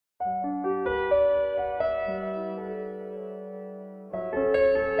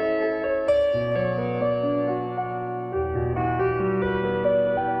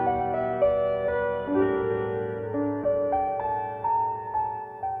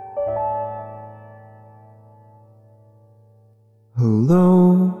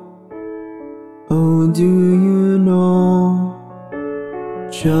Hello, oh, do you know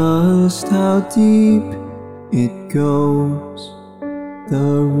just how deep it goes?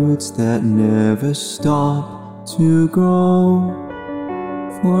 The roots that never stop to grow,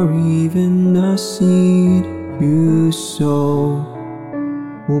 for even a seed you sow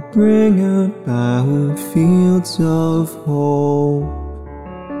will bring about fields of hope.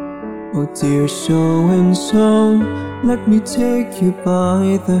 Oh dear so-and-so, let me take you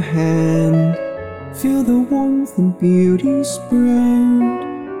by the hand. Feel the warmth and beauty spread.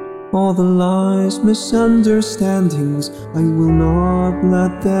 All the lies, misunderstandings, I will not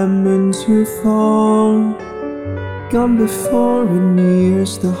let them in too far. Gone before it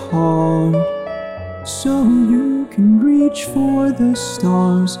nears the heart, so you can reach for the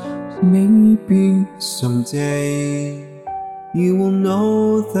stars. Maybe someday you will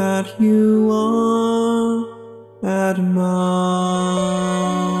know that you are admired.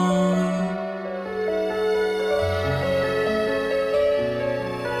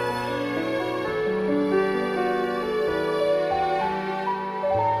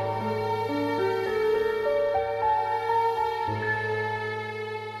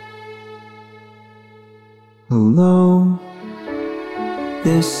 Hello,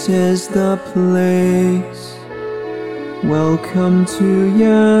 this is the place. Welcome to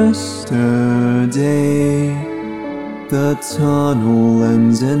yesterday. The tunnel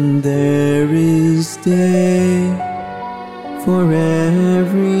ends and there is day. For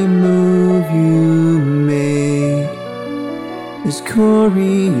every move you made is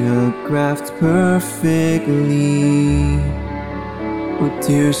choreographed perfectly. Oh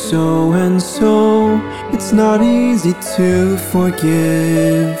dear so-and-so, it's not easy to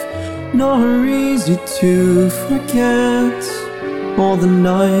forgive, nor easy to forget all the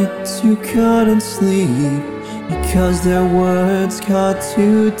nights you couldn't sleep because their words cut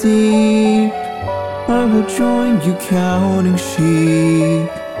too deep. I will join you counting sheep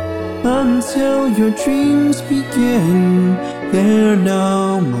until your dreams begin. There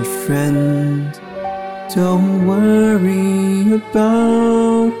now, my friend, don't worry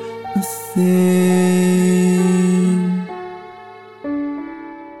about a thing.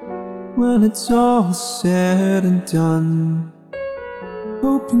 When it's all said and done,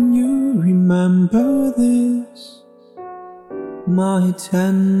 hoping you remember this, my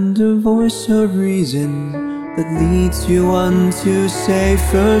tender voice of reason that leads you unto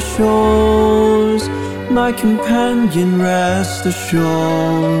safer shores. My companion, rest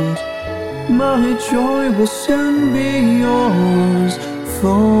assured, my joy will soon be yours.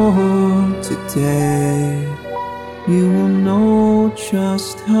 For today you will know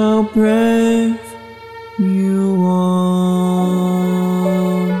just how brave you are.